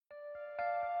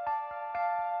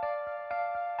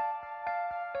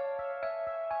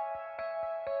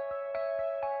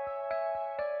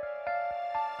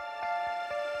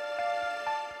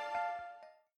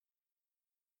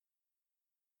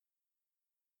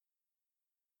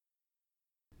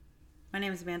My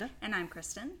name is Amanda. And I'm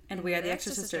Kristin. And we are the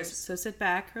Extra Sisters. So sit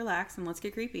back, relax, and let's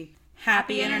get creepy.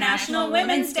 Happy International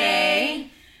Women's Day!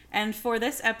 And for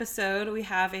this episode, we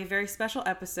have a very special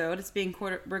episode. It's being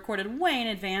recorded way in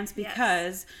advance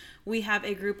because we have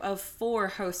a group of 4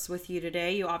 hosts with you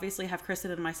today. You obviously have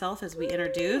Kristin and myself as we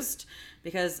introduced.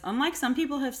 Because unlike some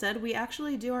people have said, we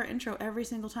actually do our intro every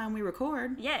single time we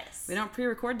record. Yes. We don't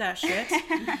pre-record that shit.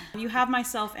 You have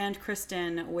myself and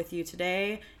Kristin with you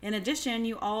today. In addition,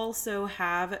 you also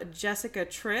have Jessica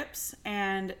Trips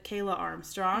and Kayla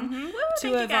Armstrong. Mm-hmm. Woo,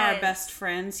 two of our best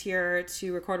friends here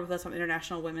to record with us on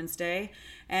International Women's Day.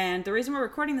 And the reason we're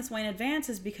recording this way in advance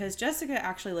is because Jessica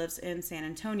actually lives in San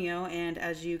Antonio. And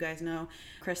as you guys know,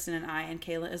 Kristin and I and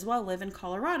Kayla as well live in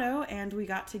Colorado. And we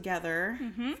got together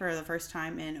for the first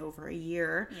time in over a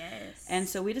year. Yes. And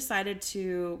so we decided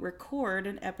to record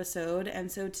an episode. And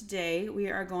so today we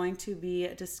are going to be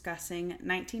discussing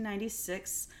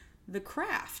 1996, The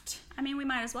Craft. I mean, we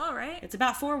might as well, right? It's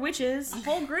about 4 witches. A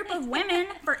whole group of women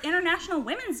for International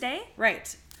Women's Day.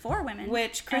 Right. 4 women.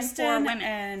 Which Kristin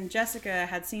and Jessica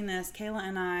had seen this. Kayla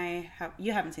and I have...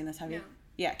 You haven't seen this, have you? No.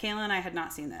 Yeah, Kayla and I had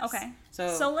not seen this. Okay.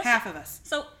 So half of us.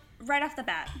 So, right off the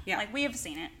bat, Yeah. we have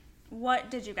seen it. What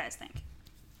did you guys think?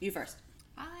 You first.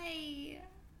 I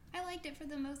liked it for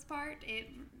the most part. It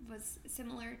was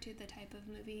similar to the type of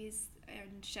movies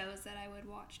and shows that I would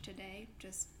watch today,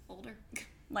 just older.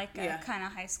 Like a kind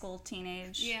of high school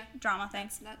teenage drama thing?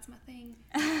 That's my thing.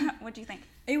 What do you think?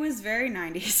 It was very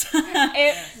 90s.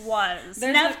 It was.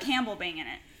 There's Nev Campbell being in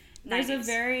it. 90s. There's a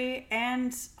very...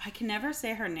 And I can never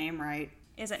say her name right.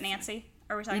 Is it Nancy?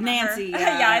 Are we talking Nancy, about her?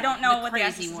 yeah. Yeah, I don't know The what the crazy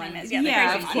actress' one. name is.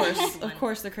 Yeah, the of crazy course. one. Of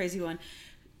course, the crazy one.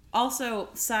 Also,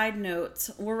 side note,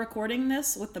 we're recording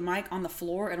this with the mic on the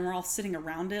floor and we're all sitting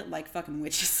around it like fucking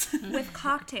witches. With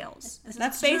cocktails. This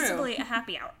That's is basically a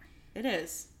happy hour. It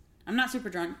is. I'm not super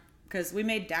drunk because we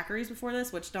made daiquiris before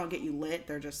this, which don't get you lit.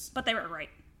 They're just... But they were right.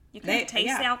 You couldn't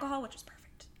taste the alcohol, which is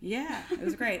perfect. Yeah, it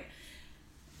was great.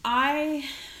 I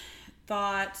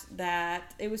thought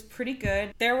that it was pretty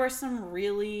good. There were some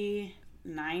really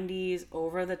 90s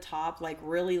over the top, like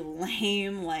really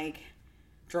lame, like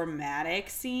dramatic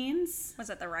scenes. Was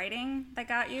it the writing that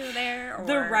got you there? Or?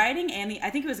 The writing and I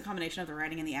think it was a combination of the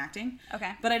writing and the acting.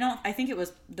 Okay. But I think it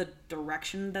was the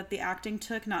direction that the acting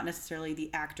took, not necessarily the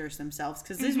actors themselves,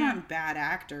 because these weren't bad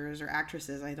actors or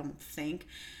actresses, I don't think.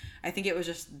 I think it was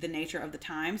just the nature of the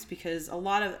times, because a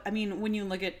lot of, I mean, when you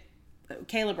look at,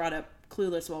 Kayla brought up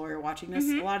Clueless while we were watching this,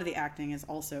 a lot of the acting is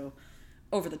also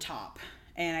over the top.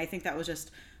 And I think that was just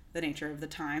the nature of the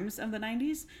times of the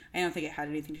 90s. I don't think it had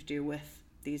anything to do with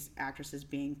these actresses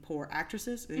being poor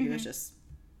actresses. I think it was just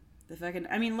the fucking...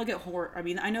 I mean, look at horror. I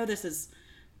mean, I know this is...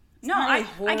 No,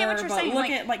 really I get what you're saying.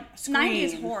 Look at, like, Scream.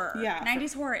 90s horror. Yeah.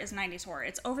 90s horror is 90s horror.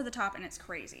 It's over the top and it's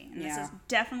crazy. And this Yeah. is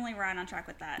definitely right on track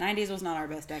with that. 90s was not our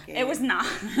best decade. It was not.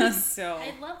 So...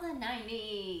 I love the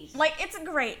 90s. Like, it's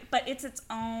great, but it's its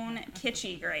own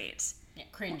kitschy great. Yeah,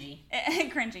 cringy.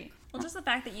 Cringy. Well, just the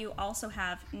fact that you also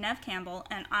have Nev Campbell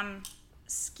and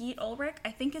Skeet Ulrich,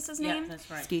 I think is his name. Yeah, that's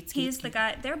right. He's the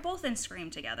guy. They're both in Scream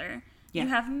together. Yeah. You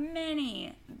have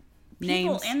many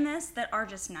people in this that are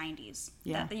just 90s.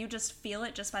 Yeah. That you just feel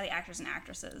it just by the actors and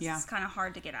actresses. Yeah. It's kind of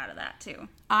hard to get out of that, too.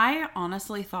 I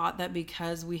honestly thought that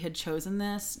because we had chosen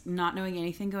this, not knowing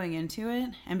anything going into it,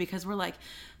 and because we're like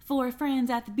 4 friends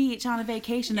at the beach on a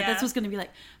vacation, that this was going to be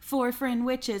like 4 friend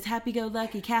witches,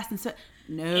 happy-go-lucky, cast and so.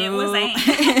 No. It was ain't.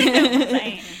 It was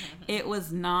ain't. It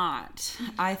was not.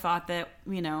 I thought that,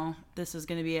 this was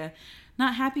going to be a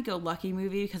not happy-go-lucky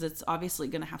movie, because it's obviously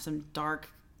going to have some dark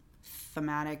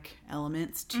thematic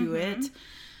elements to it.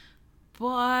 But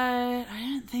I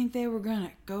didn't think they were going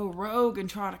to go rogue and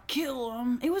try to kill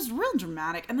them. It was real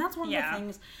dramatic. And that's one of the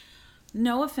things,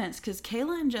 no offense, because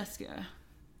Kayla and Jessica,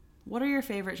 what are your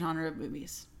favorite genre of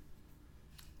movies?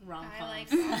 Rom-com. I like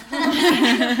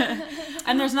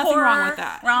And there's nothing wrong with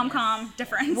that. Rom-com,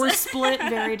 difference. We're split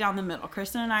very down the middle.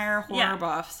 Kristin and I are horror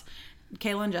buffs.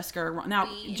 Kayla and Jessica are... Now,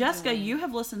 Jessica, you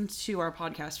have listened to our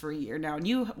podcast for a year now, and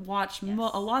you watch a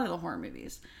lot of the horror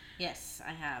movies. Yes,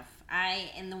 I have.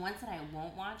 And the ones that I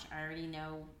won't watch, I already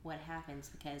know what happens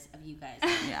because of you guys.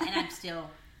 Yeah. And I'm still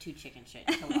too chicken shit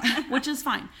to watch. Which is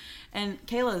fine. And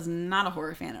Kayla is not a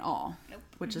horror fan at all. Nope.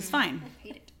 Which is fine. I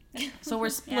hate it. So we're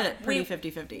split pretty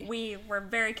 50-50. We were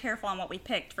very careful on what we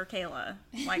picked for Kayla,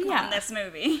 on this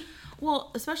movie. Well,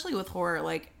 especially with horror,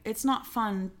 like, it's not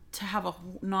fun to have a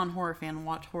non-horror fan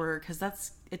watch horror, because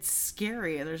it's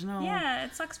scary. There's no... Yeah,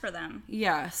 it sucks for them.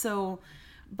 Yeah, so...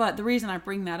 But the reason I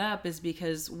bring that up is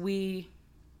because we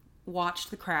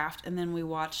watched The Craft, and then we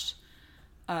watched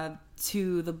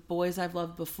to The Boys I've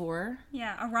Loved Before.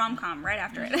 Yeah, a rom-com right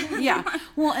after it. Yeah.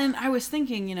 Well, and I was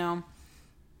thinking,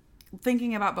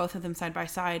 thinking about both of them side by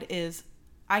side is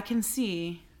I can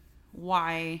see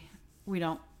why we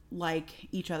don't like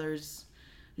each other's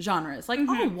genres. Like,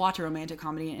 I'll watch a romantic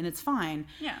comedy and it's fine.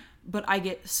 Yeah. But I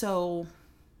get so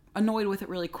annoyed with it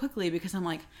really quickly because I'm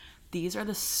like, these are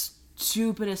the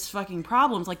stupidest fucking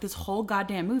problems. Like, this whole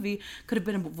goddamn movie could have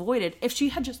been avoided if she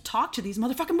had just talked to these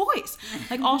motherfucking boys.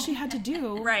 Like, all she had to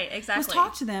do Right, exactly. was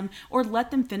talk to them or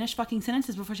let them finish fucking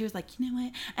sentences before she was like, you know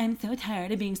what, I'm so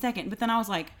tired of being second. But then I was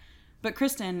like, but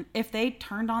Kristin, if they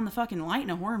turned on the fucking light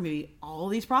in a horror movie, all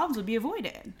these problems would be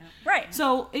avoided. Right.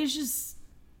 So it's just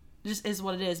is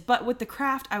what it is. But with The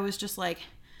Craft, I was just like,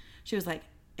 she was like,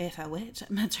 if a witch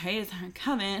betrays her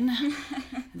coven,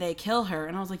 they kill her.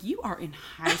 And I was like, you are in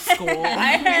high school.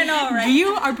 I know, right? You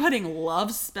are putting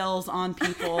love spells on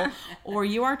people, or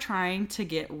you are trying to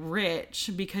get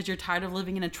rich because you're tired of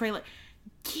living in a trailer.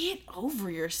 Get over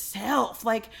yourself.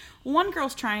 Like, one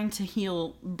girl's trying to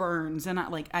heal burns, and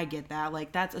I get that.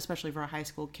 Like, that's especially for a high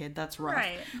school kid. That's rough.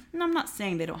 Right. And I'm not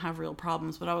saying they don't have real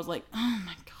problems, but I was like, oh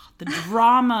my god, the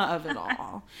drama of it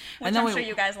all. Which and then I'm sure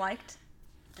you guys liked.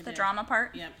 The drama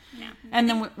part. Yep. Yeah. And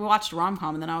then we watched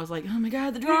rom-com, and then I was like, oh my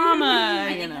god, the drama.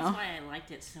 I think that's why I liked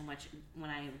it so much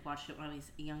when I watched it when I was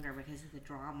younger, because of the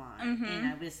drama. And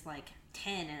I was like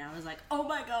 10, and I was like, oh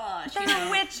my gosh,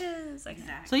 They're witches.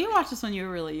 Exactly. So you watched this when you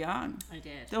were really young. I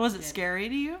did. Was it scary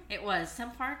to you? It was. Some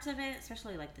parts of it,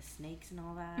 especially like the snakes and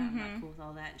all that. I'm not cool with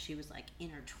all that. And she was like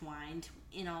intertwined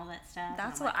in all that stuff.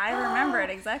 That's what what I remembered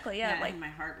exactly. Yeah, like like my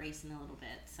heart racing a little bit.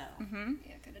 So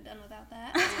Yeah, could have done without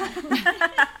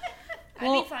that. I'd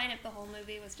Well- be fine if the whole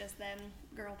movie was just them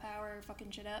girl power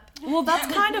fucking shit up. Well,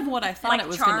 that's kind of what I thought Like it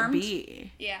was going to Charmed?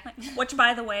 be. Yeah. which,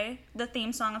 by the way, the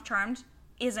theme song of Charmed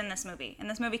is in this movie, and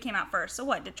this movie came out first. So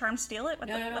what? Did Charmed steal it? What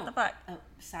the fuck? Oh,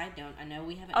 side note, I know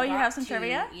we haven't. Oh, you got have some to-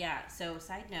 trivia? Yeah. So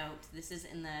side note, this is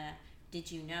in the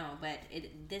Did You Know? But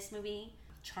this movie,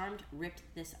 Charmed ripped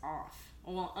this off.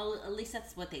 Well, at least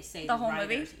that's what they say. The whole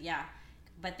writers. movie? Yeah.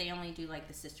 But they only do like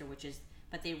the sister witches.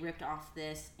 But they ripped off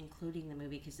this, including the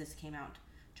movie, because this came out.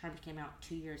 Charmed came out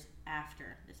 2 years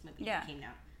after this movie came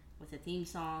out, with the theme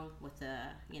song, with the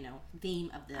theme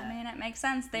of the. I mean, it makes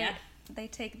sense. They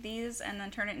take these and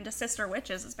then turn it into sister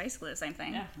witches. It's basically the same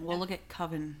thing. Yeah. Well, look at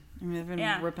Coven. I mean, they've been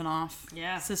Yeah. ripping off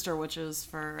Yeah. sister witches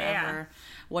forever. Yeah.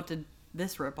 What did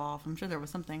this rip off? I'm sure there was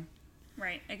something,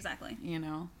 Right. Exactly.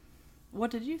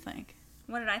 What did you think?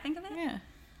 What did I think of it? Yeah.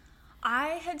 I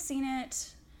had seen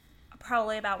it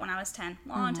probably about when I was 10,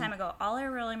 long time ago. All I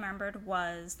really remembered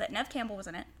was that Neve Campbell was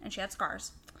in it, and she had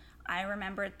scars. I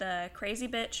remembered the crazy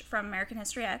bitch from American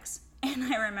History X,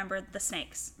 and I remembered the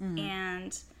snakes.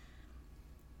 And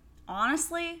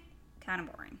honestly, kind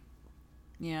of boring.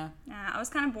 Yeah. I was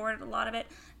kind of bored at a lot of it.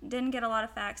 Didn't get a lot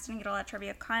of facts, didn't get a lot of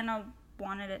trivia. Kind of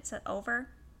wanted it to over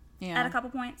Yeah. at a couple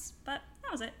points, but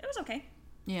that was it. It was okay.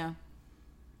 Yeah.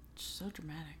 So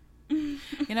dramatic.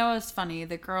 It's funny.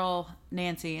 The girl,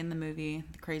 Nancy, in the movie,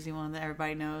 the crazy one that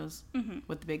everybody knows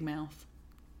with the big mouth.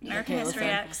 American Okay, History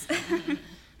listen. X.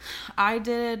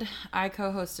 I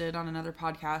co-hosted on another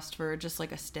podcast for just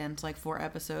like a stint, like 4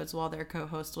 episodes, while their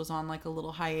co-host was on like a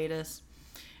little hiatus.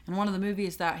 And one of the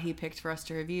movies that he picked for us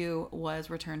to review was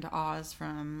Return to Oz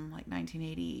from like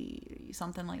 1980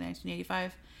 something, like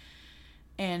 1985.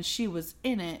 And she was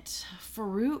in it.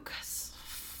 Farouk,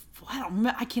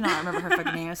 I cannot remember her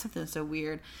fucking name. It's something so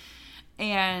weird.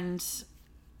 And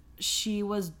she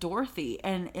was Dorothy,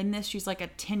 and in this she's like a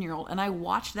 10-year-old, and I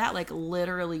watched that like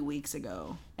literally weeks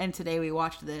ago, and today we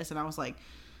watched this, and I was like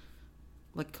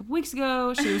a couple weeks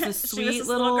ago she was this sweet this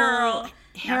little girl.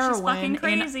 heroine. Now she's fucking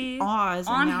crazy. In Oz,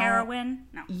 on and now, heroin.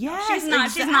 No, Yes, she's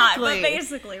not. She's not. But exactly.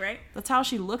 basically, right? That's how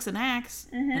she looks and acts,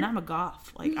 and I'm a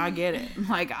goth. Like, I get it.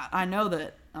 Like, I know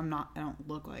that I don't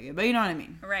look like it, but you know what I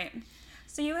mean. Right.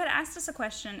 So you had asked us a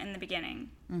question in the beginning,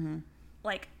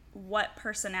 like what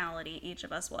personality each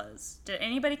of us was. Did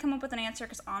anybody come up with an answer?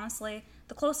 Because honestly,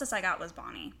 the closest I got was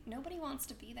Bonnie. Nobody wants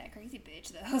to be that crazy bitch,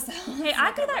 though. So Hey,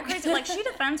 I'd be that crazy. Like, she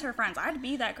defends her friends. I'd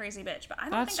be that crazy bitch, but I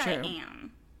don't That's think true. I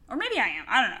am. Or maybe I am.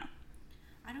 I don't know.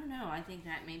 I don't know. I think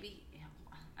that maybe,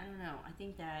 I don't know. I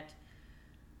think that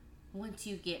once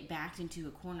you get backed into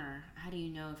a corner, how do you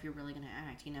know if you're really going to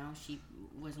act? She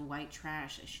was white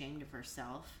trash, ashamed of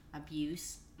herself,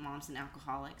 abuse, mom's an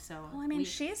alcoholic. So, Well, I mean,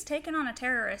 she's taken on a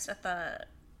terrorist at the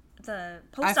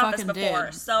post I office fucking before.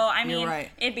 did. So, I mean, You're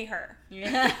right. it'd be her.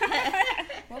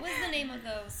 what was the name of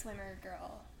the swimmer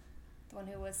girl? The one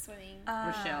who was swimming?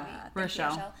 Rochelle. Thank you,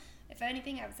 Rochelle. If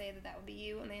anything, I would say that would be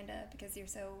you, Amanda, because you're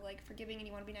so like forgiving and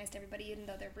you want to be nice to everybody, even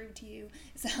though they're rude to you.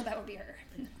 So that would be her.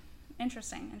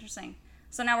 Interesting.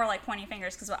 So now we're like pointing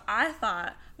fingers, because what I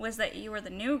thought was that you were the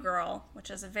new girl, which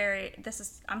is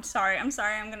I'm sorry, I'm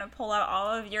going to pull out all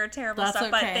of your terrible That's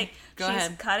stuff, okay. but Go she's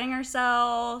ahead. cutting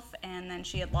herself, and then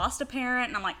she had lost a parent,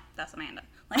 and I'm like, that's Amanda.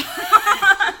 Like,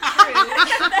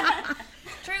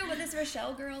 True, but this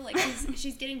Rochelle girl, like,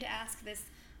 she's getting to ask this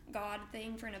God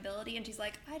thing for an ability, and she's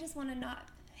like, I just want to not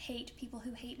hate people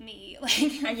who hate me.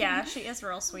 Like, yeah, she is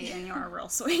real sweet, and you're real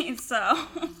sweet, so.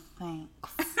 Thanks.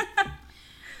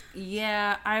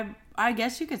 Yeah, I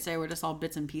guess you could say we're just all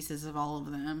bits and pieces of all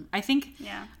of them. I think,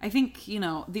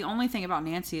 the only thing about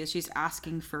Nancy is she's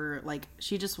asking for, like,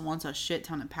 she just wants a shit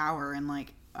ton of power, and,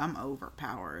 like, I'm over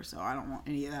power, so I don't want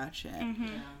any of that shit.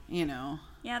 Mm-hmm.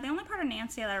 Yeah, the only part of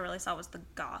Nancy that I really saw was the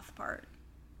goth part.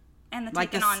 And the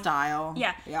like taking the on style.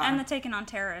 Yeah, and the taking on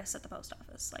terrorists at the post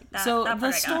office. Like that. So that the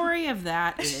part story of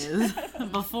that is,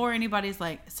 before anybody's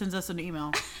like sends us an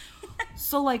email,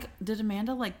 so like, did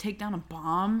Amanda like take down a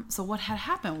bomb? So what had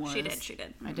happened was She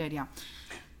did. I did, yeah.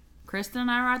 Kristin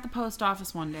and I were at the post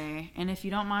office one day, and if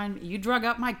you don't mind, you drug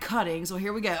up my cutting, so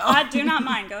here we go. I do not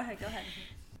mind. Go ahead.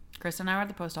 Kristin and I were at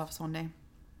the post office one day,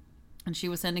 and she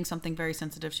was sending something very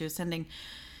sensitive. She was sending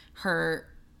her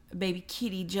baby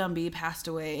kitty Jumby passed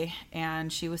away,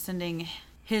 and she was sending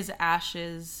his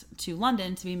ashes to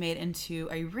London to be made into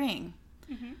a ring.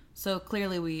 Mm-hmm. So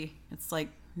clearly it's like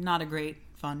not a great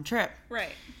fun trip.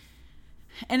 Right.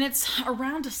 And it's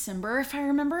around December, if I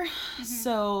remember. Mm-hmm.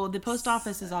 So the post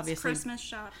office is obviously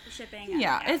Christmas shipping.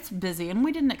 Yeah, it's busy, and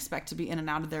we didn't expect to be in and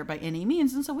out of there by any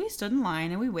means. And so we stood in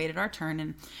line and we waited our turn,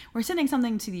 and she's sending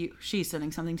something to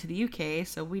the UK,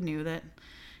 so we knew that,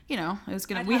 it was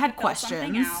gonna. We had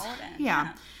questions.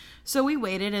 Yeah. So we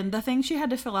waited, and the thing she had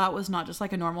to fill out was not just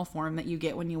like a normal form that you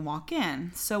get when you walk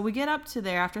in. So we get up to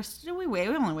there after we only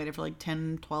waited for like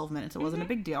 10, 12 minutes. It wasn't a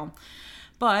big deal.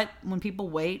 But when people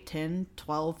wait 10,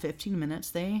 12, 15 minutes,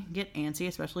 they get antsy,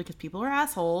 especially because people are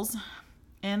assholes.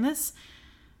 And this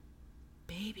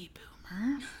baby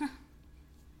boomer,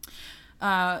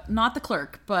 not the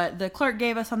clerk, but the clerk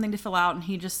gave us something to fill out, and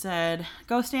he just said,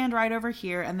 go stand right over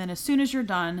here, and then as soon as you're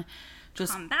done,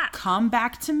 just come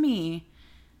back to me,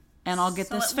 and I'll get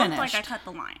this finished. So it looked like I cut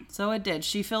the line. So it did.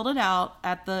 She filled it out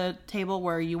at the table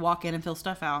where you walk in and fill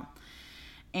stuff out.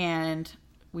 And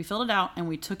we filled it out, and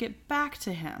we took it back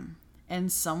to him.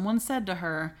 And someone said to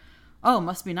her, oh,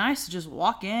 must be nice to just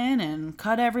walk in and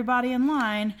cut everybody in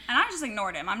line. And I just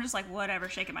ignored him. I'm just like, whatever,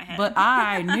 shaking my head. But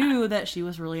I knew that she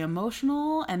was really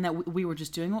emotional and that we were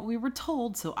just doing what we were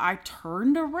told. So I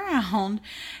turned around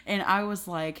and I was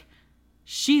like,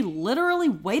 she literally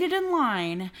waited in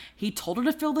line. He told her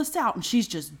to fill this out, and she's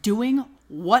just doing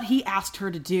what he asked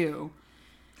her to do.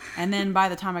 And then by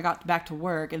the time I got back to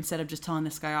work, instead of just telling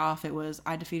this guy off, it was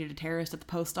I defeated a terrorist at the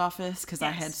post office because I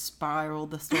had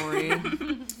spiraled the story.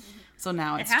 So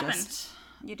now it's just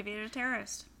you defeated a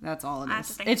terrorist. That's all it is. I have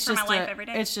to thank you for my life every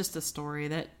day. It's just a story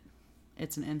that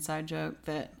it's an inside joke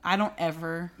that I don't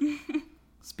ever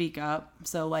speak up.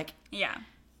 So like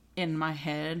in my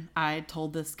head, I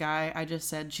told this guy, I just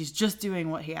said, she's just doing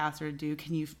what he asked her to do.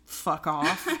 Can you fuck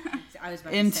off? I was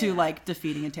about into to say like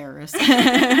defeating a terrorist.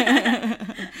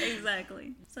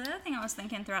 Exactly. So the other thing I was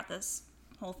thinking throughout this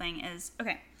whole thing is,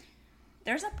 okay,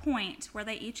 there's a point where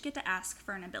they each get to ask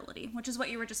for an ability, which is what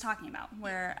you were just talking about,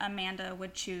 where Amanda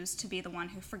would choose to be the one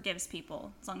who forgives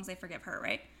people as long as they forgive her,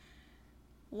 right?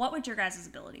 What would your guys'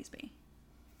 abilities be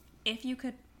if you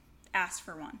could ask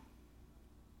for one?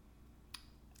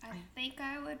 I think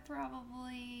I would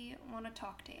probably want to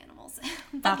talk to animals.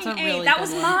 That's a really that good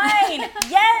was one. mine.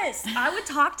 Yes, I would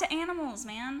talk to animals,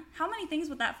 man. How many things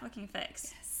would that fucking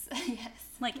fix? Yes.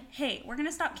 Like, hey, we're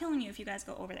gonna stop killing you if you guys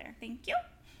go over there. Thank you.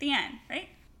 The end, right?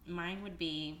 Mine would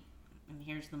be, and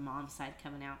here's the mom side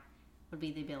coming out, would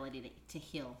be the ability to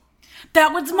heal.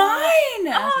 That was mine.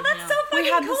 Oh, that's so fucking cool. We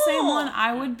had the same one.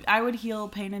 I would heal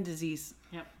pain and disease.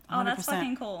 Yep. 100%. Oh, that's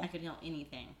fucking cool. I could heal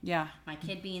anything. Yeah. My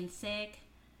kid being sick,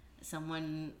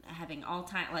 someone having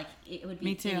Alzheimer's, like it would be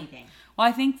Me too. anything. Well,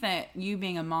 I think that you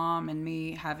being a mom and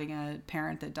me having a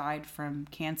parent that died from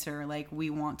cancer, like we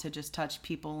want to just touch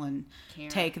people and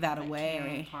take that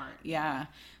away. Yeah,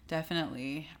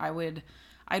 definitely.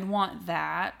 I'd want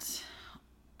that.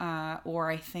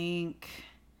 Or I think,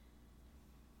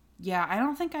 I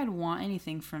don't think I'd want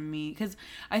anything from me. Because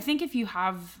I think if you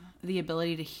have the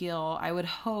ability to heal, I would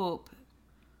hope,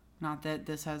 not that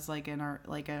this has like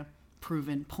a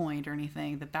proven point or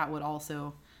anything, that would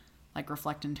also like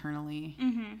reflect internally,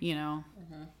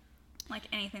 Like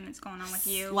anything that's going on with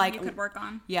you, like, you could work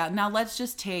on. Yeah. Now let's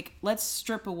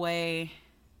strip away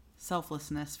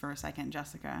selflessness for a second,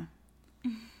 Jessica.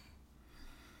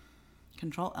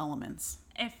 control elements.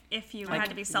 If you Like had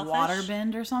to be selfish.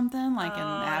 waterbend or something, like an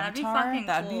Avatar.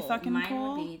 That'd be fucking Mine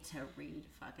cool. would be to read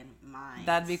fucking minds.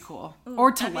 That'd be cool. Ooh,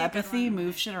 Or that'd be a good telepathy, one.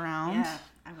 move shit around. Yeah,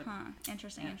 I would.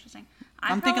 Interesting.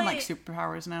 I'm thinking like probably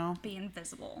superpowers now. be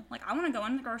invisible. Like, I want to go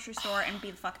in the grocery store and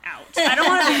be the fuck out. I don't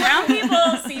want to be around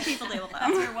people, see people, deal with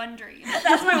That's them. your one dream.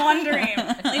 That's my one dream.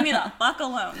 Leave me the fuck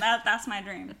alone. That's my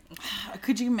dream.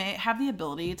 Could you have the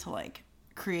ability to like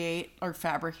create or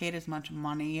fabricate as much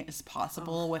money as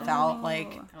possible without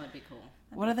like That would be cool.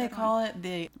 what do they call it?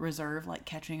 The reserve, like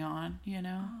catching on, you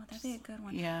know? Oh, that'd be a good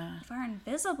one. Yeah. If I were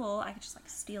invisible, I could just like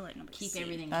steal it. Nobody Keep see.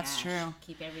 everything That's cash. true.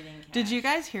 Keep everything cash. Did you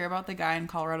guys hear about the guy in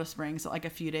Colorado Springs that like a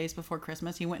few days before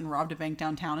Christmas he went and robbed a bank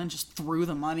downtown and just threw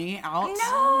the money out?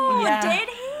 No, Yeah. did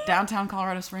he? Downtown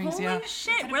Colorado Springs, Holy yeah.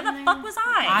 shit! Where the fuck was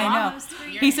I? I know. Almost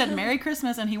 3 He years. said Merry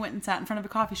Christmas and he went and sat in front of a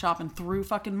coffee shop and threw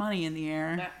fucking money in the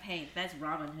air. Hey, that's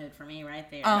Robin Hood for me right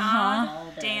there. Uh-huh.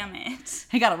 All day. Damn it!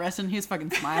 He got arrested and he was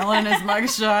fucking smiling in his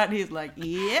mugshot. He's like,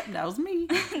 yep, that was me.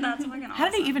 That's fucking awesome.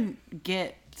 How did he even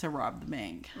get to rob the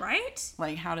bank? Right?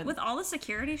 Like, how did... With all the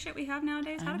security shit we have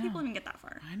nowadays, how do people even get that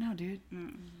far? I know, dude.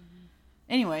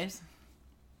 Anyways,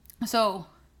 so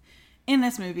in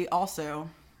this movie also,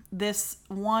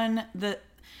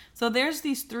 so there's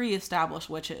these 3 established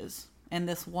witches and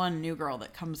this one new girl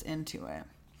that comes into it.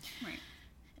 Right.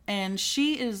 And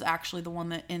she is actually the one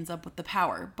that ends up with the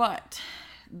power, but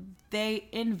they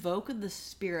invoke the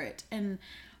spirit, and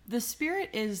the spirit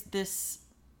is this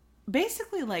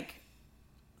basically like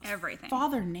Everything.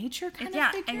 Father Nature kind of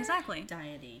Yeah, figure. exactly.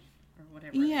 Deity or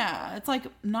whatever. Yeah, it's like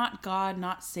not God,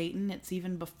 not Satan. It's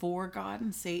even before God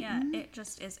and Yeah, Satan. it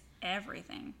just is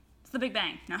everything. It's the Big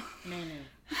Bang. No. Manu.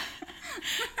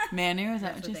 Manu, is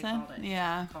that That's what you they said? called it.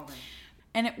 Yeah. Called him.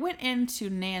 And it went into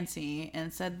Nancy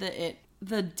and said that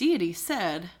the deity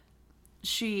said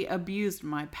she abused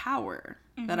my power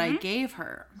that I gave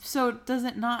her. So does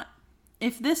it not,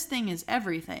 if this thing is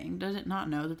everything, does it not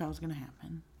know that was going to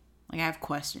happen? Like, I have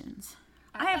questions.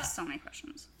 I have so many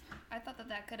questions. I thought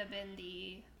that could have been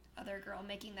the other girl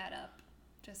making that up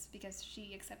just because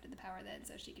she accepted the power then,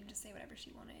 so she can just say whatever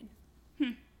she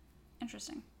wanted.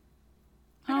 Interesting.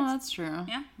 Oh, that's true.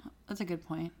 Yeah. That's a good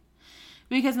point.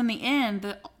 Because in the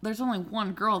end, there's only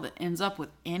one girl that ends up with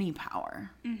any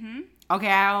power. Mm-hmm. Okay,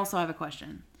 I also have a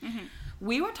question. Mm-hmm.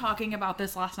 We were talking about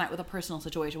this last night with a personal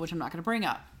situation, which I'm not going to bring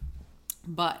up.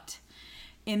 But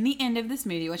in the end of this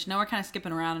movie, which now we're kind of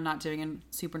skipping around and not doing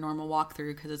a super normal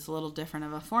walkthrough because it's a little different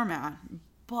of a format.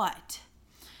 But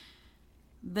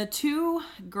the 2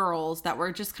 girls that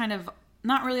were just kind of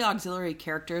not really auxiliary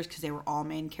characters because they were all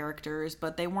main characters,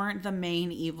 but they weren't the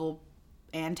main evil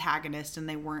antagonist and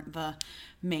they weren't the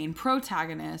main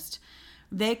protagonist.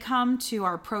 They come to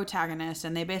our protagonist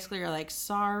and they basically are like,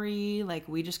 sorry, like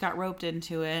we just got roped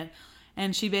into it.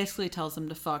 And she basically tells them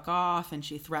to fuck off and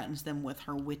she threatens them with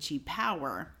her witchy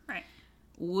power. Right.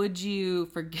 Would you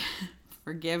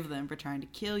forgive them for trying to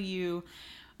kill you?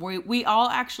 We all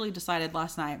actually decided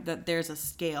last night that there's a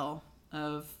scale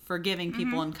of forgiving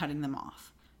people and cutting them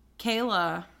off.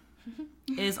 Kayla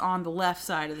is on the left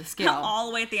side of the scale. All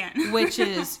the way at the end. Which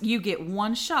is, you get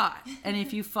 1 shot, and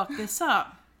if you fuck this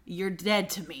up, you're dead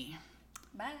to me.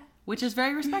 Bye. Which is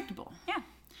very respectable. Yeah.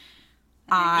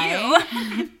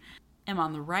 I am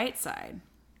on the right side.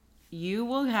 You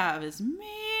will have as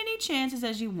many chances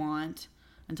as you want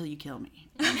until you kill me.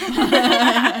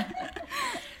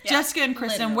 Jessica and Kristin,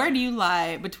 literally. where do you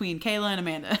lie between Kayla and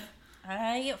Amanda?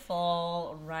 I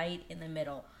fall right in the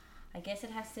middle. I guess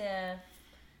it has to,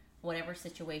 whatever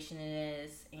situation it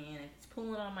is, and it's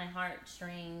pulling on my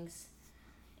heartstrings,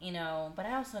 you know. But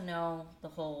I also know the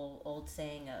whole old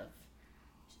saying of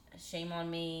shame on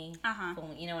me,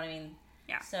 you know what I mean?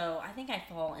 Yeah. So I think I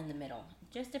fall in the middle.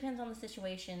 Just depends on the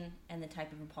situation and the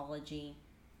type of apology,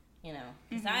 you know.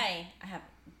 Because I have,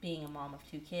 being a mom of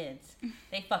 2 kids,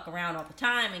 they fuck around all the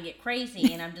time and get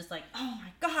crazy, and I'm just like, oh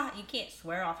my God, you can't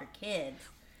swear off your kids.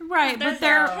 Right, but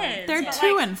they're they're kids, but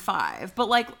 2 like- and 5, but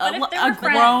like But if they a were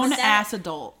friends, grown that- ass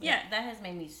adult. Yeah. That has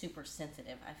made me super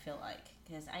sensitive, I feel like.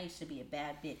 Because I used to be a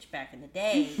bad bitch back in the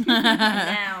day. And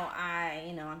now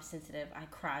I'm sensitive. I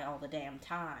cry all the damn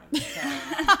time.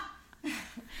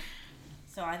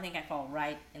 So I think I fall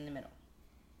right in the middle.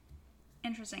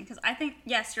 Interesting, because I think,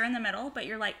 yes, you're in the middle, but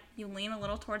you're like, you lean a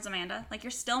little towards Amanda. Like, you're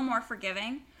still more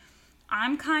forgiving.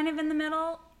 I'm kind of in the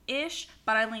middle-ish,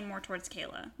 but I lean more towards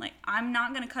Kayla. Like, I'm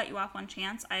not going to cut you off on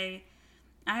chance. I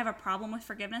have a problem with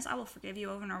forgiveness. I will forgive you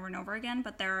over and over and over again,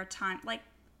 but there are times, like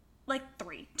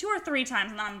 2 or 3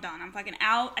 times, and then I'm done. I'm fucking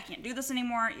out. I can't do this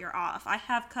anymore. You're off. I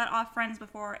have cut off friends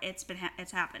before. It's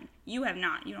happened. You have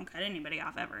not. You don't cut anybody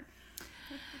off ever.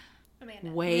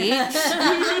 Amanda. Wait.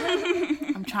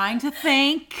 I'm trying to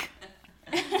think.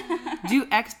 Do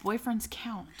ex-boyfriends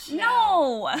count?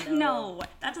 No,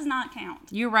 that does not count.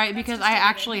 You're right, because I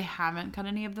actually haven't cut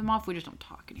any of them off. We just don't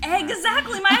talk anymore.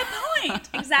 Exactly my point.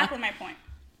 Exactly my point.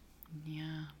 Yeah.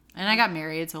 And I got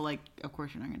married, so, like, of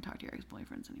course you're not going to talk to your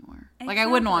ex-boyfriends anymore. Like, I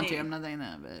wouldn't want to. I'm not saying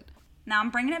that, but... Now, I'm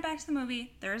bringing it back to the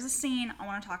movie. There's a scene I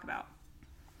want to talk about.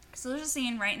 So there's a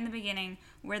scene right in the beginning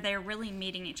where they're really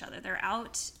meeting each other. They're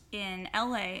out in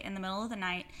LA in the middle of the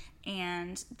night,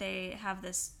 and they have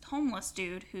this homeless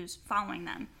dude who's following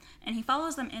them. And he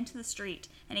follows them into the street,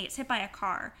 and he gets hit by a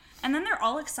car. And then they're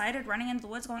all excited running into the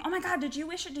woods going, oh my God, did you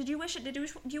wish it? Did you wish it? Did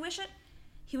you wish it?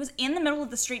 He was in the middle of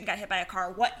the street and got hit by a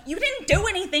car. What? You didn't do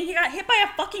anything. He got hit by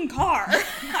a fucking car.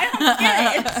 I don't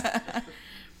get it.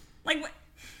 Like, what?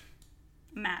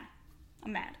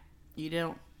 I'm mad. You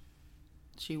don't.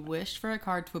 She wished for a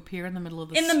car to appear in the middle of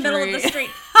the street. In the middle of the street.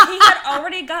 He had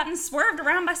already gotten swerved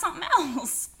around by something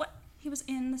else. What? He was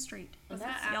in the street. Was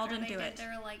that after y'all didn't they do did it.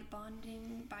 their, like,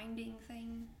 binding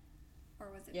thing? Or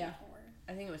was it before?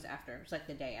 I think it was after. It was like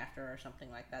the day after or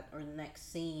something like that. Or the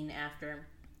next scene after.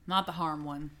 Not the harm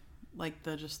one. Like,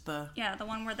 the... Yeah, the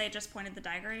one where they just pointed the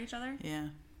dagger at each other. Yeah.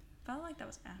 Felt like that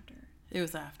was after. It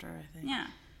was after, I think. Yeah.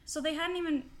 So they hadn't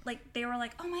even, like, they were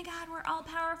like, oh my God, we're all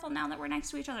powerful now that we're next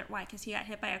to each other. Why? Because he got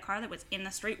hit by a car that was in the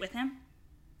street with him?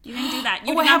 You didn't do that.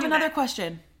 I have another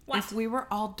question. What? If we were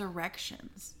all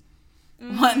directions,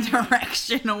 what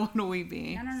direction would we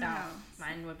be? No. South.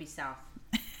 Mine would be south.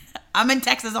 I'm in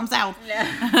Texas. I'm south.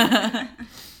 I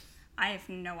have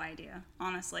no idea,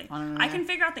 honestly. I can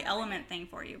figure out the element thing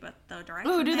for you, but the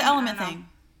direction Ooh, do thing, the element I don't know. thing.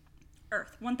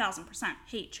 Earth, 1000%.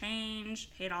 Hate change,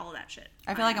 hate all of that shit.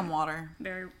 I feel like I'm water.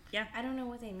 Yeah. I don't know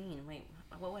what they mean. Wait,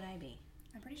 what would I be?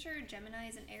 I'm pretty sure Gemini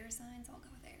is an air sign, so I'll go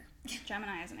there.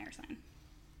 Gemini is an air sign.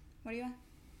 What are you at?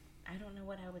 I don't know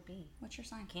what I would be. What's your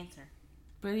sign? Cancer.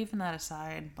 But even that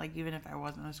aside, like, even if I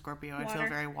wasn't a Scorpio, I'd feel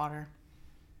very water.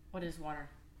 What is water?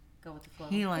 Go with the flow.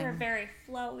 Healing. You're very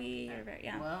flowy. You're very,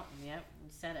 yeah. Well, yep, you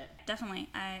said it. Definitely.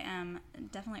 I am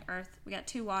definitely Earth. We got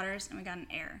 2 waters and we got an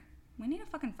air. We need a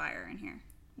fucking fire in here.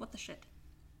 What the shit?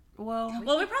 Well,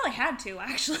 we probably had to,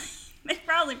 actually. They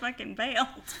probably fucking bailed.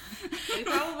 We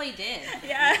probably did.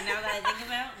 Yeah. Now that I think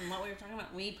about and what we were talking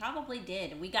about, we probably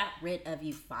did. We got rid of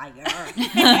you, fire.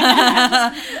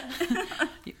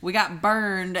 we got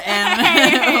burned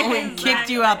and we kicked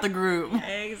you out the group.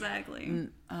 Exactly.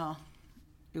 Oh,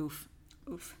 oof.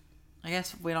 I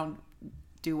guess we don't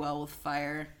do well with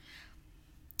fire.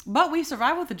 But we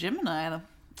survive with a Gemini.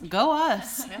 Go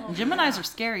us. Geminis are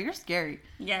scary. You're scary.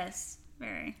 Yes.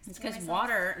 Very. It's because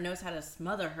water knows how to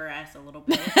smother her ass a little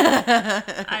bit.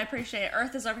 I appreciate it.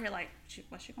 Earth is over here like,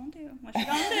 what's she gonna do? What's she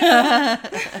gonna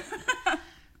do?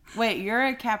 Wait, you're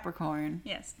a Capricorn.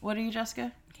 Yes. What are you,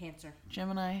 Jessica? Cancer.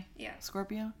 Gemini? Yeah.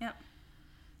 Scorpio? Yep.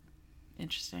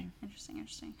 Interesting.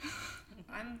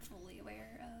 I'm fully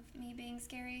aware of me being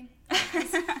scary.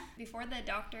 Before the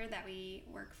doctor that we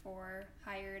work for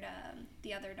hired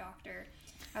the other doctor,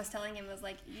 I was telling him, I was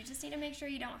like, you just need to make sure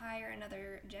you don't hire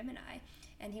another Gemini.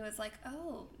 And he was like,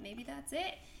 oh, maybe that's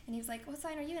it. And he was like, what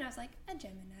sign are you? And I was like, a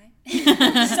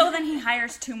Gemini. So then he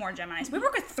hires 2 more Geminis. We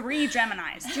work with 3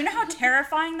 Geminis. Do you know how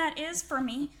terrifying that is for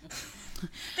me?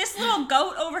 This little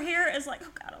goat over here is like,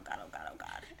 oh God, oh God, oh God, oh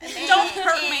God. Don't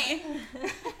hurt me.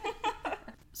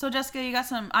 So, Jessica, you got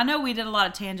some... I know we did a lot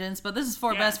of tangents, but this is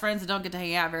for best friends that don't get to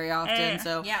hang out very often,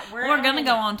 so we're going to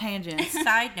go on tangents.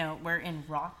 Side note, we're in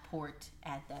Rockport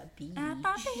at the beach. At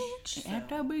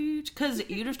the beach. Because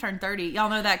you just turned 30. Y'all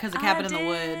know that because of Cabin in the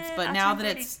Woods. But now that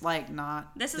 30. it's, like,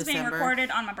 not This is December. being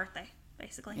recorded on my birthday,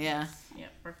 basically. Yeah.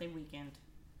 Yep, birthday weekend.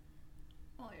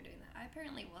 While you're doing that, I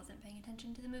apparently wasn't paying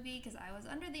attention to the movie because I was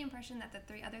under the impression that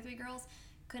the other three girls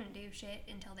couldn't do shit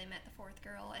until they met the 4th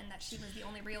girl and that she was the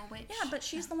only real witch. Yeah, but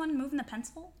she's the one moving the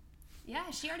pencil. Yeah,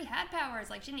 she already had powers.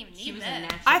 Like, she didn't even need was them. a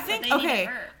natural. I think, But they needed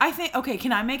her. okay,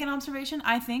 can I make an observation?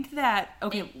 I think that,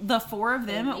 the 4 of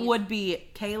them would be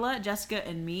Kayla, Jessica,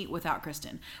 and me without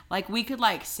Kristin. Like, we could,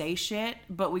 like, say shit,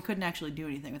 but we couldn't actually do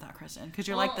anything without Kristin. Because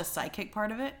you're, like, the psychic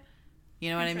part of it. You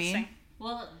know what I mean?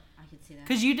 Well, I could see that.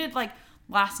 Because you did, like,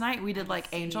 last night we did, like,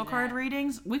 see angel card that.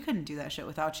 readings. We couldn't do that shit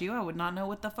without you. I would not know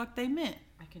what the fuck they meant.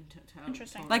 I can tell.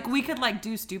 Interesting. Like, we could, like,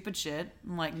 do stupid shit.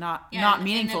 And, like, not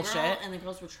meaningful and shit. And the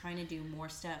girls were trying to do more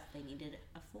stuff. They needed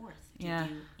a 4th to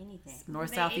do anything. North,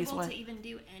 Were south, they east, able west. to even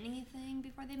do anything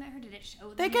before they met her? Did it show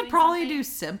them They could doing probably something? do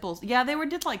simple. Yeah, they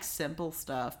did like simple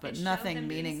stuff, but It showed nothing them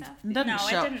doing meaning. stuff? Doesn't No, it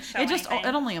show. didn't show It just anything.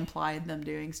 it only implied them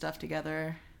doing stuff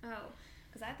together. Oh,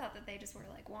 because I thought that they just were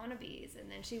like wannabes,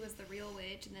 and then she was the real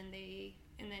witch, and then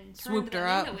turned Swooped them her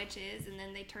up. into witches, and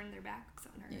then they turned their backs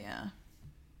on her. Yeah.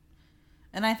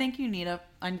 And I think you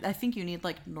need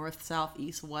like north, south,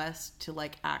 east, west to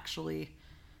like actually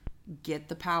get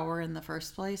the power in the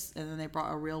first place. And then they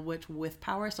brought a real witch with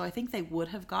power. So I think they would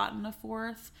have gotten a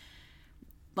fourth.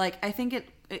 Like, I think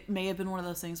it may have been one of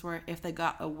those things where if they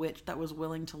got a witch that was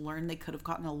willing to learn, they could have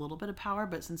gotten a little bit of power.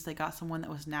 But since they got someone that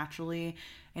was naturally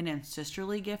and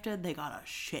ancestrally gifted, they got a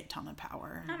shit ton of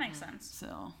power. That makes sense.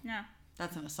 So, Yeah.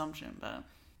 that's an assumption, but...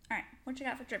 All right, what you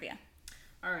got for trivia?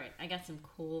 All right, I got some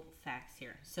cool facts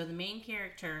here. So the main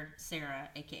character, Sarah,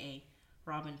 a.k.a.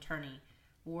 Robin Turney,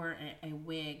 wore a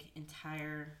wig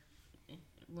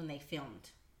when they filmed.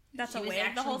 That's she a was wig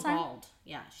actually the whole time? Bald.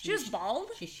 Yeah. She was bald?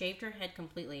 She shaved her head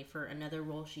completely for another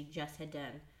role she just had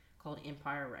done called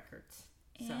Empire Records.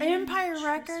 So Empire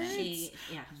Records? I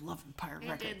love Empire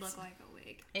Records. It did look like a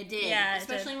wig. It did. Yeah,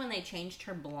 especially when they changed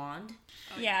her blonde.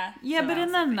 Yeah. Yeah, So but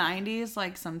in the that's 90s,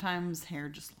 like, sometimes hair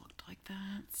just looked like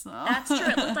that, so... That's true.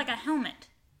 It looked like a helmet.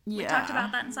 Yeah. We talked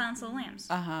about that in Silence of the Lambs.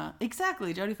 Uh-huh.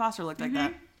 Exactly. Jodie Foster looked like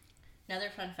that. Another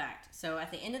fun fact. So at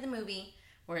the end of the movie,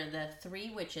 where the three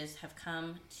witches have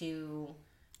come to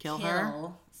Kill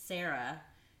her? Sarah,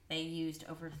 they used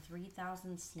over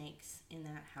 3,000 snakes in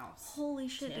that house. Holy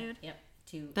shit, dude. Yep.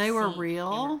 They were They real?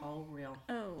 were all real.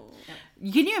 Oh.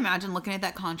 Can you imagine looking at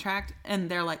that contract and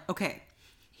they're like, okay,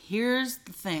 here's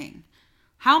the thing.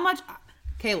 How much...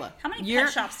 Kayla. How many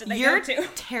pet shops did they go You're to?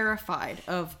 terrified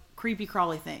of creepy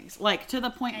crawly things. Like, to the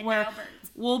point And where... now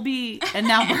birds. We'll be... And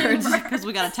now birds, because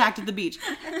we got attacked at the beach.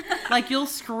 Like, you'll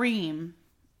scream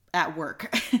at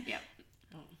work. Yep.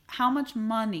 How much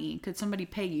money could somebody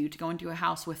pay you to go into a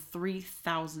house with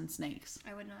 3,000 snakes?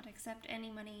 I would not accept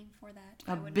any money for that.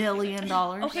 $1 billion?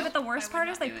 Okay, but the I worst would part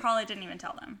not is they do it. probably didn't even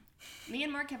tell them. Me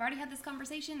and Mark have already had this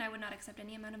conversation. I would not accept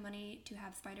any amount of money to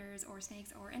have spiders or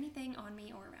snakes or anything on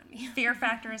me or around me. Fear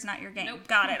factor is not your game. Nope.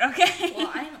 Got it. Okay. Well,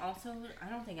 I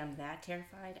don't think I'm that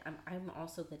terrified. I'm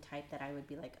also the type that I would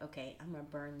be like, okay, I'm going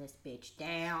to burn this bitch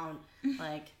down.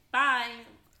 Like, bye.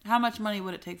 How much money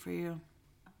would it take for you?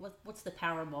 What's the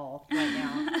Powerball right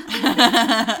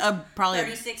now? Probably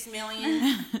 36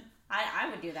 million. I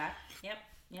would do that. Yep.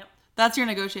 That's your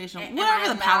negotiation. Am Whatever I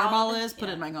the allowed- Powerball is, put yeah.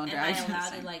 it in my Am contract. I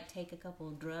allowed to like take a couple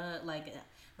of drugs? Like,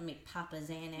 let me pop a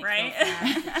Xanax Right. real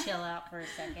fast to chill out for a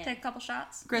second. Take a couple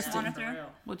shots. Kristen. Wander For through. real.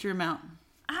 What's your amount?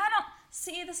 I don't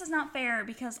see. This is not fair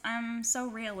because I'm so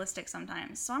realistic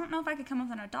sometimes. So I don't know if I could come up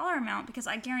with a dollar amount because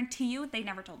I guarantee you they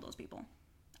never told those people.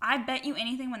 I bet you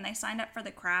anything when they signed up for the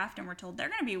craft and were told they're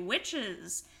going to be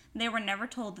witches, they were never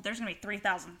told that there's going to be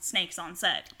 3,000 snakes on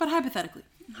set. But hypothetically.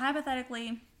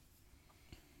 Hypothetically.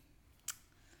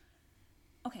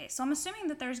 Okay, so I'm assuming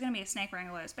that there's going to be a snake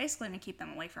wrangler. It's basically going to keep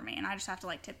them away from me, and I just have to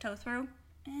like tiptoe through.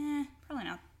 Probably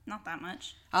not that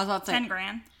much. I was about to say. 10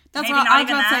 grand. That's Maybe what not I was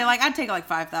even about to say. that. Like, I'd take like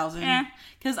 5,000. Yeah.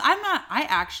 Because I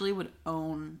actually would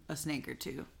own a snake or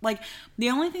two. Like, the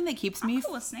only thing that keeps me... I'm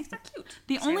cool with snakes. They're cute.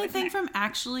 The Stay only away thing there. from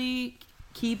actually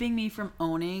keeping me from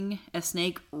owning a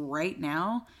snake right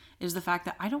now is the fact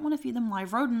that I don't want to feed them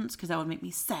live rodents because that would make me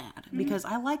sad. Because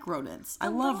I like rodents. I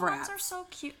love The little rats. ones are so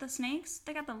cute. The snakes,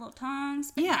 they got the little tongues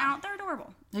spitting Yeah. out. They're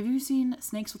adorable. Have you seen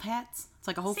snakes with hats? It's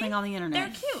like a whole See? thing on the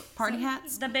internet. They're cute. Party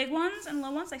hats. The big ones and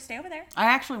little ones, they stay over there. I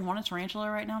actually want a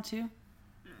tarantula right now too.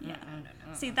 Yeah.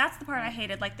 See, that's the part I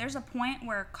hated. Like, there's a point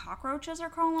where cockroaches are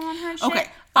crawling on her and shit. Okay,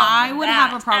 Fuck I would that.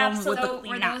 have a problem with the- Absolutely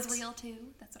Were not. those real too?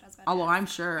 That's what I was about Oh, to well, ask. I'm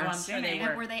sure. Oh, I'm sure they And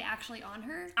were. were they actually on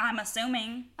her? I'm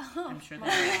assuming. Oh, I'm sure my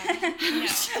they God.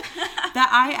 No. That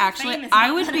I actually, Fame is I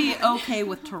not would gonna be happen. okay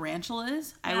with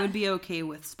tarantulas. I Yeah. would be okay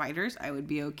with spiders. I would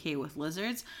be okay with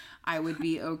lizards. I would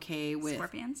be okay with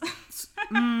Scorpions.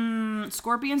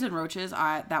 scorpions and roaches.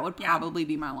 That would Yeah. probably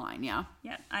be my line. Yeah,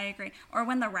 Yeah, I agree. Or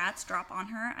when the rats drop on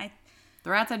her, the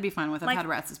rats I'd be fine with. I've Like, had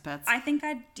rats as pets. I think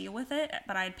I'd deal with it,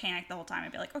 but I'd panic the whole time.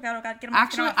 I'd be like, oh god, get them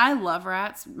Actually, off, get 'em I love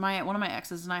rats. One of my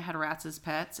exes and I had rats as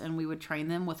pets, and we would train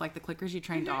them with like the clickers you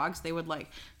train dogs. They would like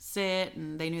sit,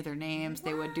 and they knew their names.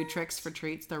 They would do tricks for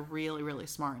treats. They're really, really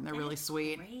smart, and they're really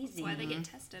sweet. Crazy. That's why they get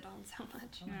tested on so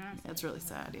much. off. It's really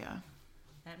sad, yeah.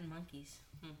 That and monkeys.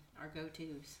 Our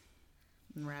go-tos.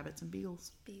 And rabbits and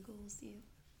beagles. Beagles, you.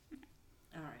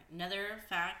 All right. Another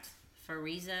fact.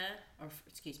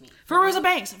 Excuse me. Farouza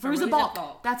Banks. Farouza Balk.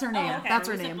 Balk. That's her name. okay. That's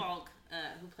her Farouza name. Balk,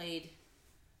 who played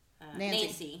Nancy.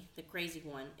 Nancy, the crazy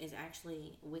one, is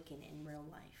actually Wiccan in real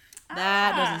life.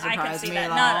 That doesn't I could surprise see me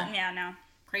that. at all. Yeah, no.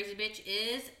 Crazy bitch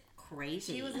is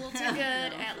crazy. She was a little too good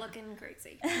at looking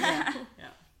crazy. Yeah.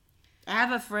 I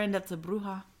have a friend that's a bruja,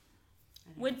 I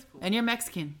think Would- that's cool. and you're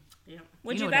Mexican. Yeah.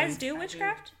 Would You you, know what I guys mean. do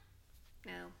witchcraft?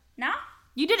 No, No?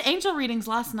 You did angel readings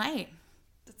last night.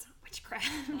 that's not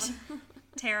witchcraft.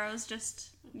 Tarot's just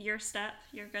your step.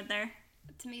 You're good there.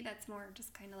 To me, that's more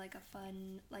just kind of like a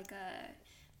fun, like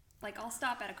I'll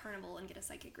stop at a carnival and get a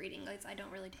psychic reading. Like, I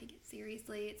don't really take it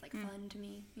seriously. It's like fun to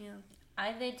me, you know.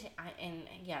 And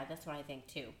yeah, that's what I think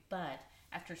too. But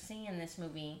after seeing this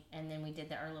movie, and then we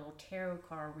did our little tarot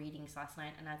card readings last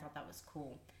night, and I thought that was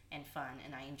cool and fun,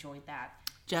 and I enjoyed that.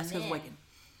 Jessica's wicked.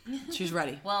 She's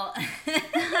ready. Well,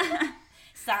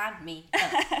 sign me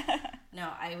up. No,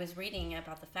 I was reading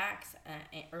about the facts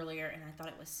earlier, and I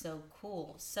thought it was so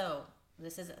cool. So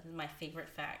this is my favorite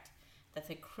fact, that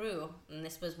the crew, and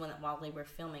this was while they were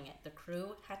filming it, the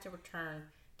crew had to return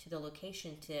to the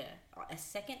location a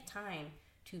second time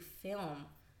to film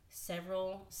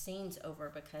several scenes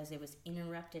over because it was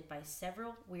interrupted by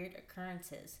several weird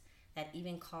occurrences that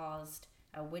even caused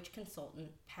a witch consultant,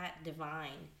 Pat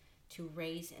Devine, to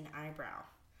raise an eyebrow.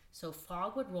 So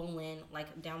fog would roll in,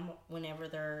 like down whenever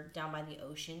they're down by the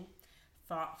ocean.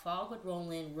 Fog would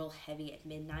roll in real heavy at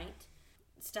midnight.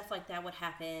 Stuff like that would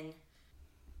happen.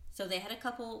 So they had a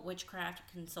couple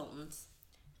witchcraft consultants,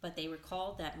 but they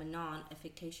recalled that Manon, a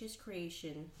fictitious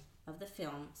creation of the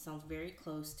film, sounds very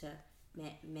close to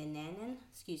Menanin,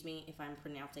 excuse me if I'm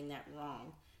pronouncing that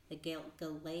wrong, the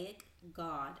Gaelic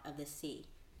god of the sea.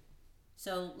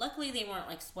 So luckily they weren't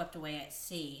like swept away at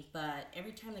sea, but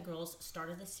every time the girls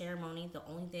started the ceremony, the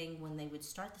only thing when they would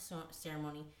start the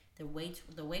ceremony, the waves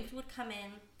would come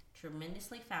in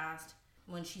tremendously fast.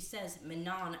 When she says,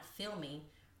 Manon, fill me,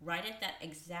 right at that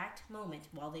exact moment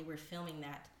while they were filming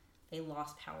that, they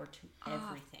lost power to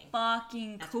everything.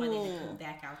 Fucking That's cool. That's why they had to go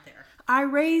back out there. I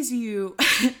raise you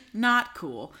not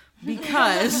cool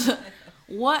because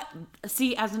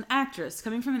as an actress,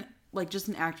 coming from just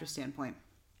an actress standpoint,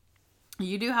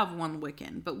 you do have one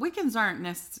Wiccan, but Wiccans aren't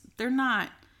they're not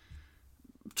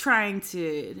trying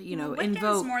to, Wiccan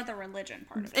invoke. is more the religion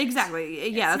part of it. Exactly.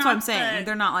 Yeah, that's what I'm saying.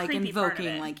 They're not like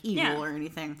invoking like evil Yeah. or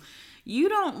anything. You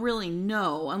don't really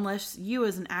know unless you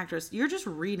as an actress, you're just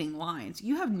reading lines.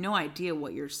 You have no idea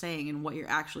what you're saying and what you're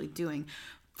actually doing.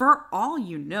 For all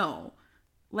you know,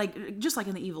 just like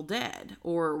in The Evil Dead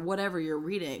or whatever you're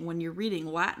reading, when you're reading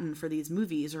Latin for these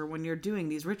movies or when you're doing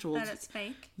these rituals, that it's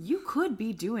fake. you could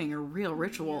be doing a real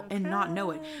ritual and not know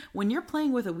it. When you're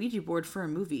playing with a Ouija board for a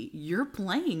movie, you're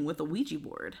playing with a Ouija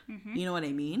board. Mm-hmm. You know what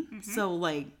I mean? Mm-hmm. So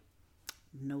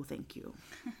no thank you.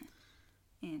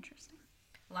 Interesting.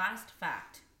 Last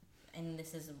fact, and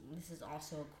this is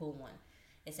also a cool one,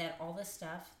 is that all the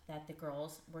stuff that the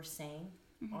girls were saying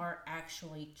are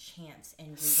actually chants and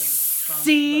readings from books.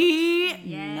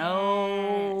 Yes.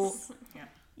 No. Yeah.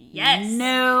 Yes.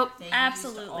 Nope.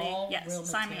 Absolutely. Yes.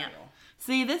 Sign me up.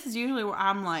 See, this is usually where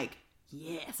I'm like,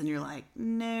 yes, and you're like,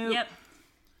 nope. Yep.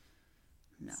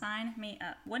 No. Sign me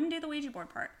up. Wouldn't do the Ouija board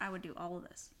part. I would do all of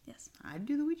this. Yes. I'd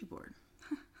do the Ouija board.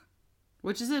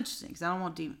 Which is interesting, because I don't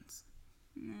want demons.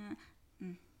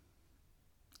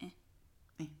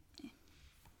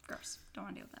 Gross. Don't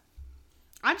want to deal with that.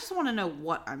 I just want to know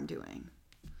what I'm doing.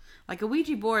 Like a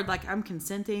Ouija board, I'm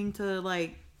consenting to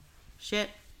shit.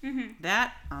 Mm-hmm.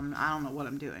 That I don't know what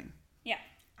I'm doing. Yeah.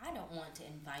 I don't want to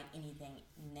invite anything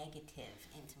negative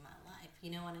into my life.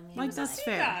 You know what I mean? Like that's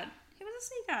fair. God. He was a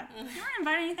sea god. You weren't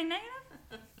inviting anything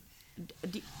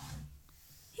negative.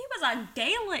 He was a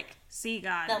Gaelic sea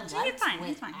god. The lights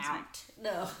went out.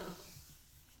 No.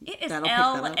 It is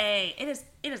LA. It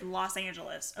is Los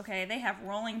Angeles. Okay, they have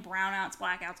rolling brownouts,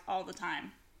 blackouts all the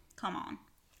time. Come on.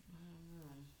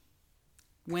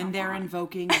 When they're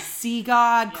invoking a sea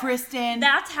god, Kristin.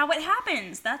 That's how it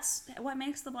happens. That's what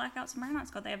makes the blackouts and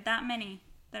brownouts go. They have that many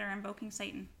that are invoking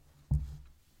Satan.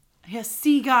 Yes,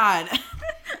 sea god.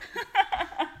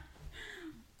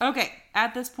 Okay,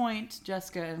 at this point,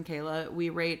 Jessica and Kayla,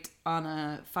 we rate on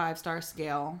a 5-star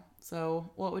scale. So,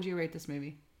 what would you rate this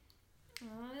movie?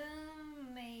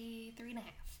 A 3.5.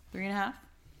 3.5?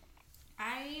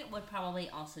 I would probably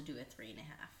also do a 3.5.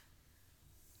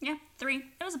 Yeah, 3.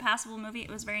 It was a passable movie.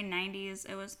 It was very 90s.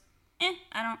 It was, I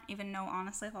don't even know,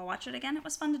 honestly, if I'll watch it again. It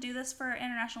was fun to do this for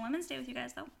International Women's Day with you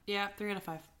guys, though. Yeah, 3 out of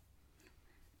 5.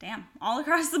 Damn. All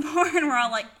across the board, we're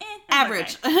all like,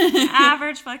 Average. Okay.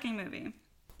 Average fucking movie.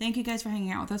 Thank you guys for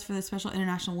hanging out with us for this special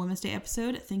International Women's Day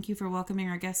episode. Thank you for welcoming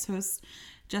our guest hosts,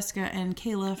 Jessica and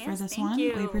Kayla, for this one.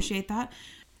 You. We appreciate that.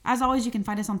 As always, you can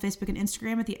find us on Facebook and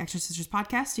Instagram at The Extra Sisters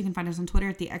Podcast. You can find us on Twitter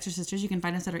at The Extra Sisters. You can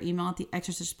find us at our email at The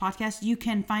Extra Sisters Podcast. You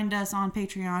can find us on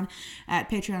Patreon at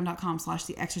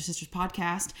patreon.com/The Extra Sisters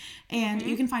Podcast. And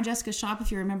you can find Jessica's shop.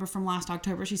 If you remember from last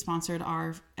October, she sponsored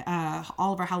our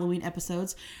all of our Halloween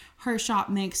episodes. Her shop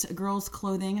makes girls'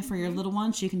 clothing for your little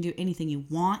ones. You can do anything you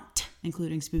want,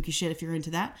 including spooky shit if you're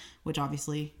into that, which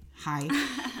obviously... Hi.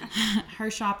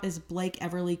 Her shop is Blake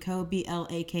Everly Co.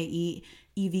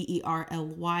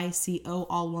 BlakeEverlyCo,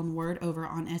 all one word, over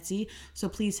on Etsy. So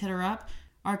please hit her up.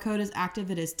 Our code is active.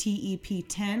 It is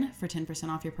TEP10 for 10%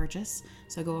 off your purchase.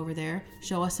 So go over there.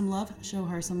 Show us some love. Show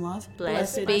her some love.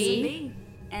 Blessed be.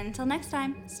 Until next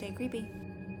time, stay creepy.